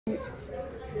You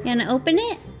wanna open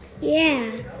it?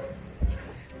 Yeah.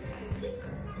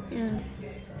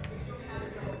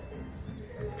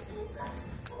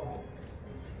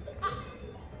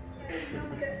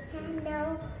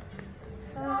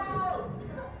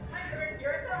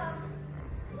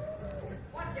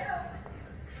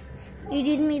 You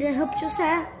need me to help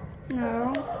Josiah?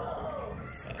 No.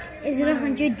 Is it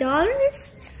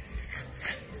 $100?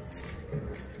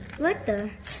 What the?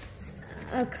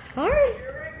 A card?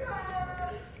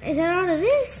 Is that all it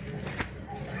is?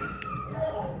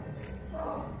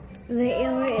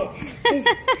 Wait.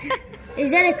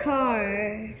 Is that a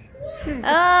card?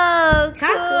 Oh, Taco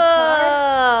cool.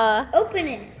 card. Open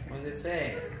it. What does it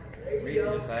say? Read it,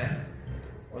 Josiah.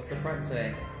 What's the front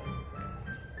say?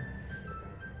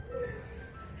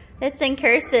 It's in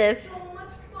cursive.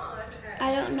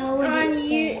 I don't know what it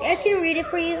says. I can read it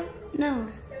for you. No.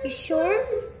 You sure?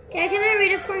 Can I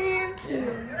read it for him?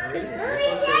 Yeah. You're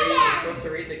supposed to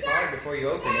read the card before you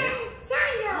open it.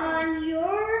 On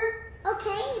your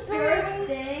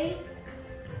birthday,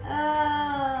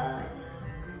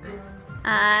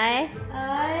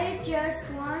 I just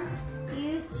want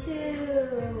you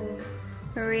to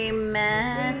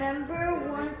remember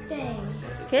one thing.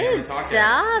 Good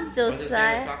job,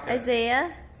 Josiah.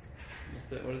 Isaiah.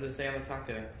 What does it say on the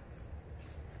taco?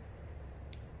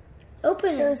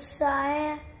 Open it.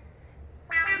 Josiah.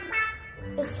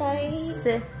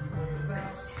 Six.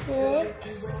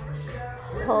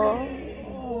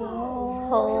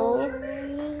 Hold.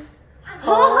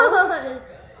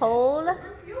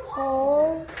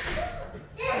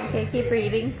 Okay, keep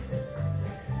reading.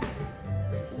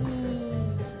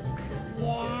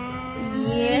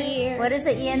 Yeah. What does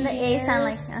the E and the A sound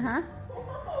like?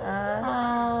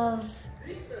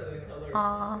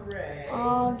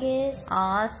 August.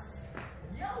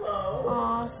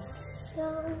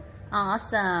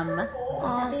 Awesome.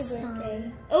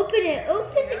 Open it,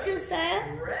 Josiah.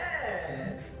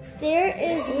 There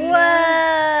is Whoa.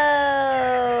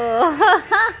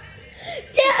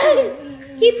 Dad,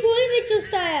 keep pulling it,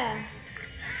 Josiah.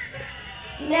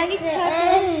 Next to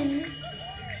end.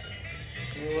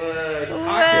 Whoa,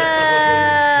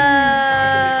 tacos.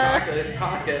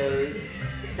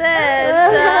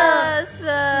 That's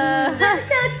awesome.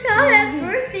 That's how tall that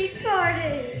birthday card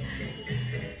is.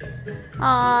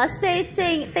 Aw, say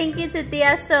thank you to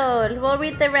Dia Sol. We'll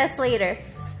read the rest later.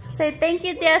 Say thank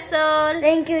you, Dia Sol.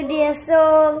 Thank you, Dia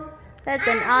Sol. That's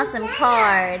an awesome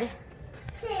card.